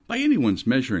By anyone's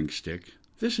measuring stick,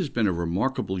 this has been a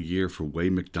remarkable year for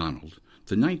Wé McDonald,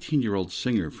 the 19-year-old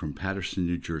singer from Paterson,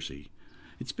 New Jersey.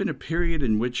 It's been a period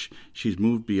in which she's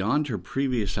moved beyond her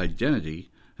previous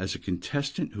identity as a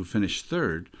contestant who finished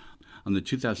third on the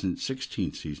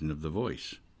 2016 season of The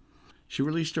Voice. She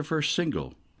released her first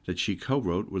single that she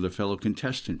co-wrote with a fellow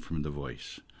contestant from The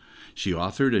Voice. She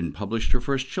authored and published her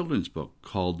first children's book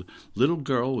called Little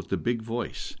Girl with the Big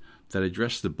Voice that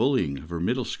addressed the bullying of her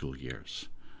middle school years.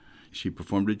 She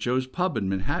performed at Joe's Pub in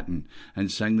Manhattan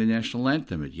and sang the national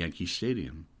anthem at Yankee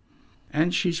Stadium.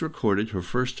 And she's recorded her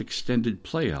first extended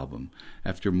play album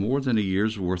after more than a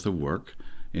year's worth of work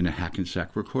in a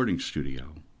Hackensack recording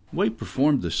studio. Wé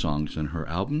performed the songs on her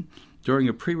album during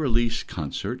a pre-release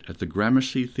concert at the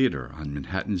Gramercy Theater on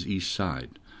Manhattan's East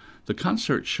Side. The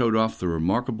concert showed off the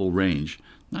remarkable range,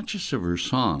 not just of her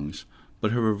songs,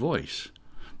 but of her voice.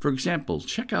 For example,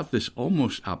 check out this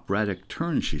almost operatic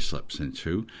turn she slips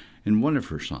into in one of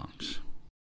her songs.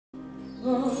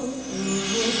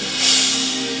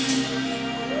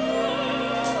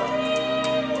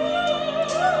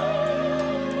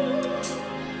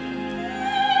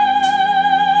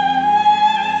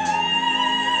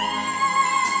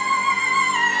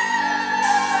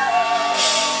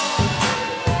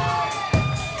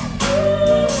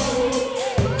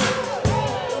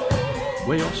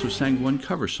 Wé also sang one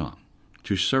cover song,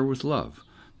 To Sir with Love,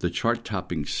 the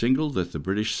chart-topping single that the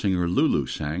British singer Lulu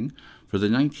sang for the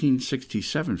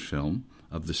 1967 film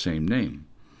of the same name.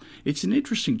 It's an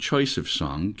interesting choice of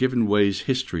song, given Wé's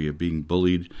history of being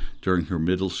bullied during her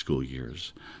middle school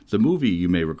years. The movie, you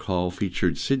may recall,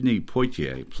 featured Sidney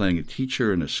Poitier playing a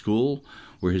teacher in a school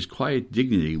where his quiet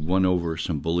dignity won over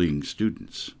some bullying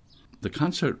students. The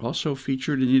concert also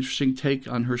featured an interesting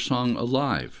take on her song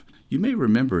Alive. You may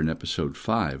remember in episode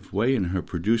 5, Wé and her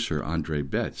producer Andre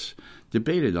Betts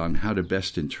debated on how to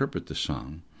best interpret the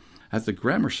song. At the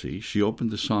Gramercy, she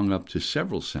opened the song up to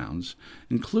several sounds,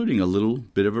 including a little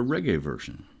bit of a reggae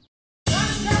version.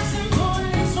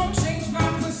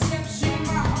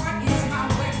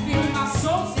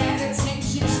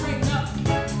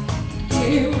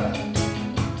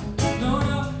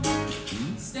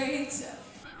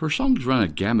 Her songs run a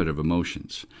gamut of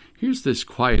emotions. Here's this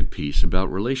quiet piece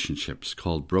about relationships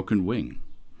called Broken Wing.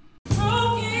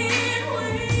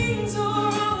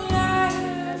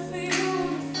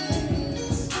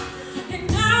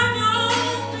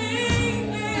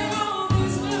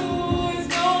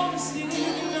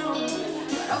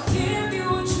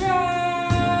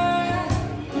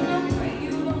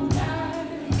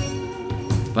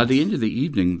 By the end of the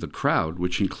evening, the crowd,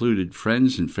 which included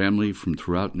friends and family from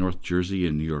throughout North Jersey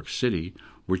and New York City,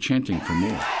 were chanting for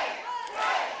more.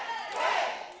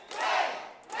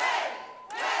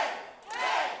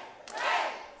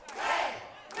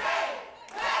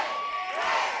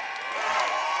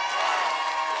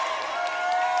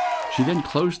 She then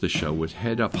closed the show with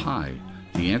Head Up High,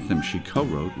 the anthem she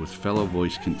co-wrote with fellow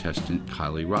Voice contestant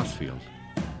Kylie Rothfield.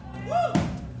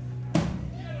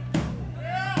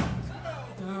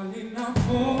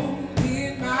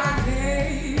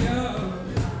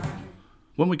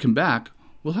 When we come back,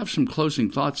 we'll have some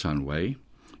closing thoughts on Wé.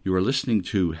 You are listening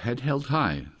to Head Held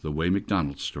High, the Wé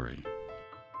McDonald Story.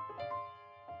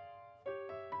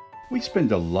 We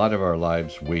spend a lot of our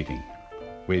lives waiting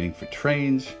for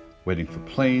trains, waiting for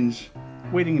planes,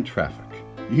 waiting in traffic.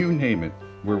 You name it,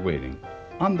 we're waiting.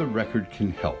 On the Record can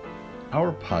help.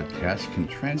 Our podcast can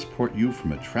transport you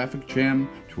from a traffic jam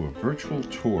to a virtual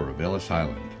tour of Ellis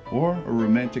Island, or a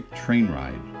romantic train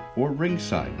ride, or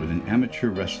ringside with an amateur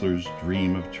wrestler's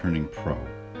dream of turning pro.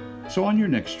 So on your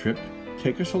next trip,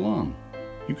 take us along.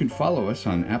 You can follow us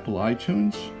on Apple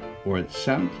iTunes or at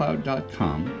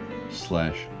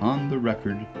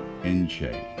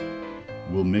soundcloud.com/ontherecordnj.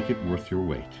 We'll make it worth your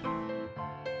wait.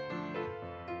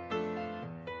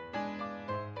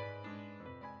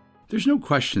 There's no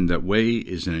question that Wé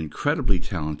is an incredibly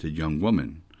talented young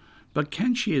woman, but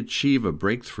can she achieve a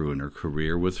breakthrough in her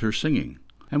career with her singing?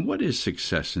 And what is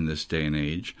success in this day and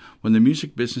age when the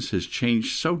music business has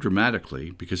changed so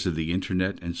dramatically because of the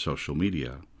internet and social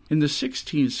media? In the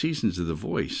 16 seasons of The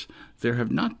Voice, there have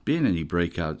not been any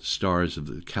breakout stars of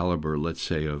the caliber, let's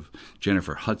say, of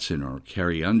Jennifer Hudson or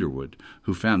Carrie Underwood,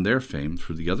 who found their fame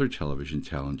through the other television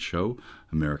talent show,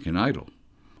 American Idol.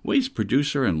 Wé's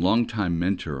producer and longtime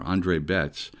mentor, Andre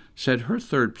Betts, said her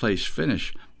third-place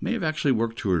finish may have actually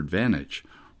worked to her advantage,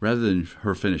 rather than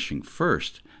her finishing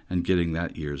first and getting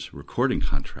that year's recording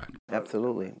contract.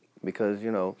 Absolutely, because,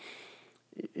 you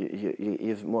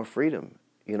have more freedom,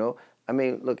 I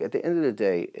mean, look, at the end of the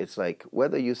day, it's like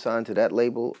whether you sign to that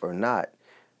label or not,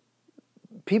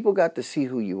 people got to see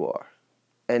who you are.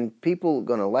 And people are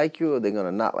going to like you or they're going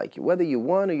to not like you. Whether you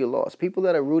won or you lost. People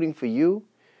that are rooting for you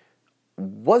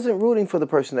wasn't rooting for the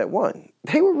person that won.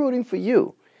 They were rooting for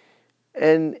you.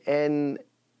 And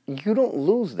you don't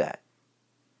lose that.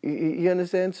 You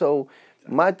understand? So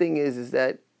my thing is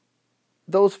that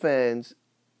those fans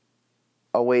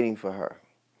are waiting for her.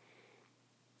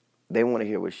 They want to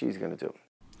hear what she's going to do.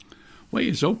 Wé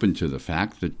is open to the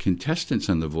fact that contestants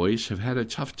on The Voice have had a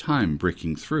tough time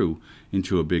breaking through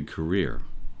into a big career.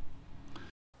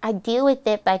 I deal with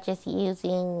it by just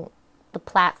using the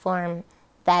platform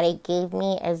that it gave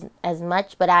me as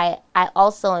much, but I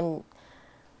also am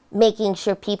making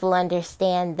sure people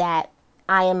understand that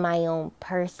I am my own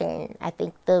person. I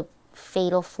think the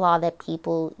fatal flaw that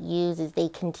people use is they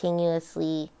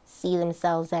continuously see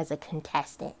themselves as a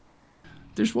contestant.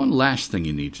 There's one last thing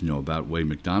you need to know about Wé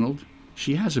McDonald.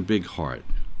 She has a big heart.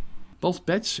 Both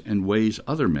Bet's and Wé's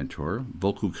other mentor,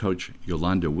 vocal coach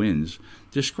Yolanda Wins,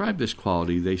 describe this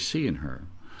quality they see in her.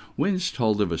 Wins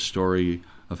told of a story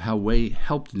of how Wé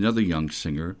helped another young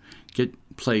singer get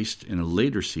placed in a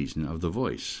later season of The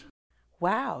Voice.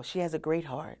 Wow, she has a great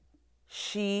heart.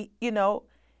 She,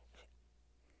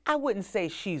 I wouldn't say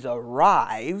she's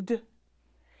arrived,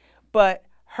 but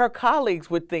her colleagues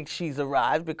would think she's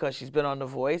arrived because she's been on The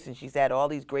Voice and she's had all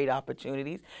these great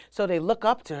opportunities. So they look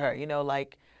up to her,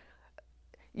 like,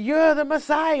 you're the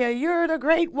Messiah, you're the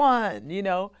great one,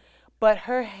 But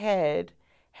her head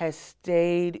has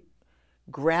stayed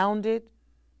grounded,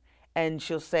 and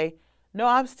she'll say, no,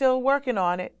 I'm still working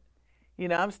on it.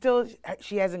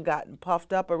 She hasn't gotten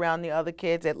puffed up around the other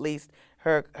kids, at least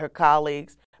her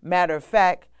colleagues. Matter of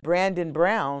fact, Brandon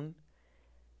Brown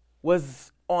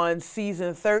was on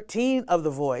season 13 of The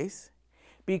Voice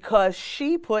because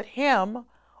she put him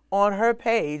on her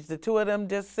page, the two of them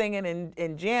just singing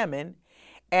and jamming,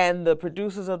 and the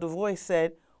producers of The Voice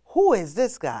said, who is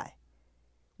this guy?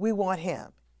 We want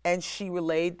him. And she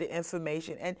relayed the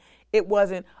information, and it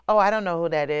wasn't, oh, I don't know who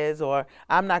that is, or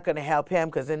I'm not going to help him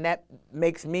because then that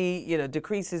makes me,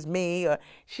 decreases me. Or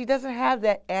she doesn't have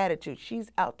that attitude.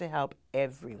 She's out to help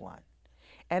everyone,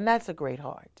 and that's a great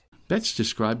heart. Betts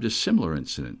described a similar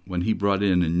incident when he brought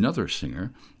in another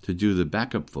singer to do the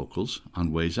backup vocals on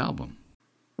Wé's album.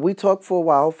 We talked for a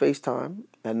while, FaceTime.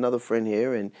 I had another friend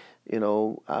here, and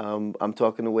I'm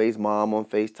talking to Wé's mom on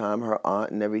FaceTime, her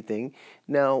aunt and everything.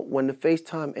 Now, when the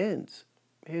FaceTime ends,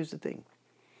 here's the thing.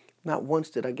 Not once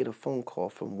did I get a phone call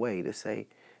from Wé to say,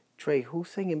 Trey, who's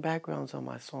singing backgrounds on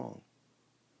my song?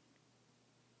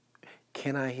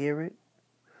 Can I hear it?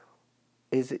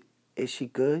 Is she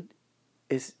good?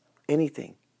 Is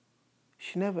anything?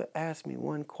 She never asked me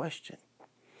one question.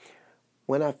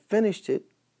 When I finished it,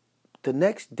 the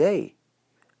next day,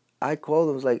 I called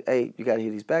and was like, hey, you got to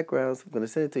hear these backgrounds. I'm going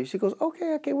to send it to you. She goes,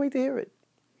 okay, I can't wait to hear it.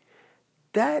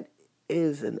 That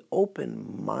is an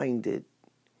open-minded,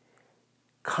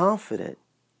 confident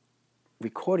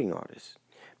recording artist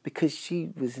because she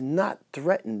was not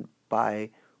threatened by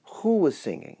who was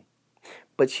singing.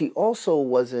 But she also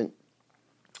wasn't,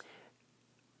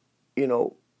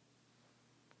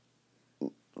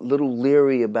 little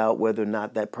leery about whether or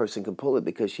not that person could pull it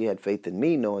because she had faith in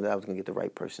me knowing that I was going to get the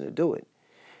right person to do it.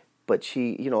 But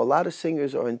she, a lot of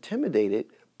singers are intimidated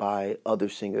by other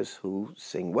singers who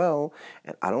sing well,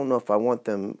 and I don't know if I want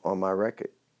them on my record.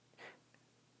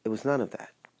 It was none of that.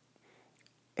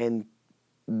 And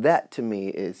that to me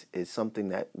is something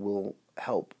that will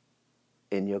help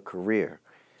in your career,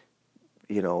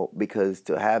 because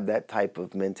to have that type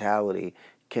of mentality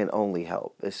can only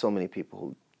help. There's so many people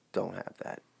who don't have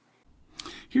that.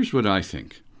 Here's what I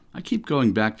think. I keep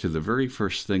going back to the very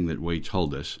first thing that Wé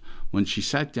told us when she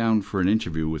sat down for an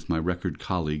interview with my record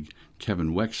colleague,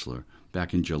 Kevin Wexler,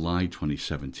 back in July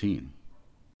 2017.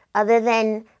 Other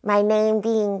than my name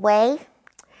being Wé,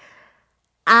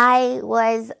 I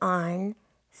was on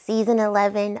season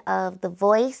 11 of The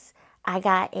Voice. I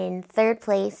got in 3rd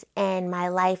place, and my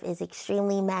life is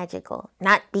extremely magical.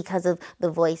 Not because of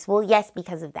The Voice. Well, yes,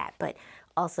 because of that, but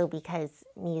also because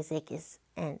music is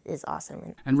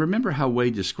awesome. And remember how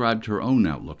Wé described her own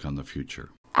outlook on the future.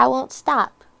 I won't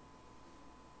stop.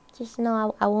 Just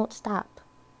know I won't stop.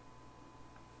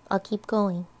 I'll keep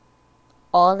going.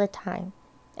 All the time.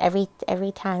 Every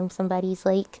time somebody's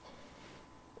like,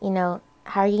 how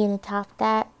are you going to top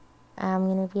that? I'm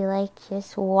going to be like,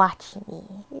 just watch me.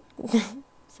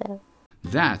 So.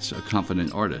 That's a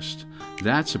confident artist.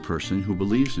 That's a person who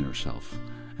believes in herself.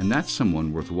 And that's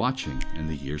someone worth watching in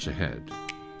the years ahead.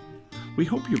 We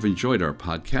hope you've enjoyed our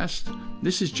podcast.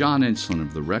 This is John Enslin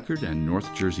of The Record and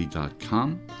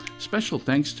NorthJersey.com. Special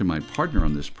thanks to my partner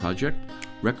on this project,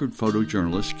 record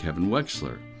photojournalist Kevin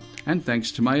Wexler. And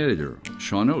thanks to my editor,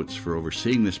 Sean Oates, for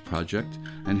overseeing this project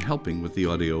and helping with the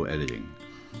audio editing.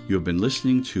 You have been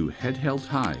listening to Head Held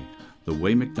High, the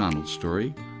Wé McDonald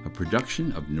Story, a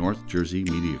production of North Jersey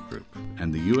Media Group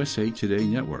and the USA Today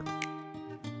Network.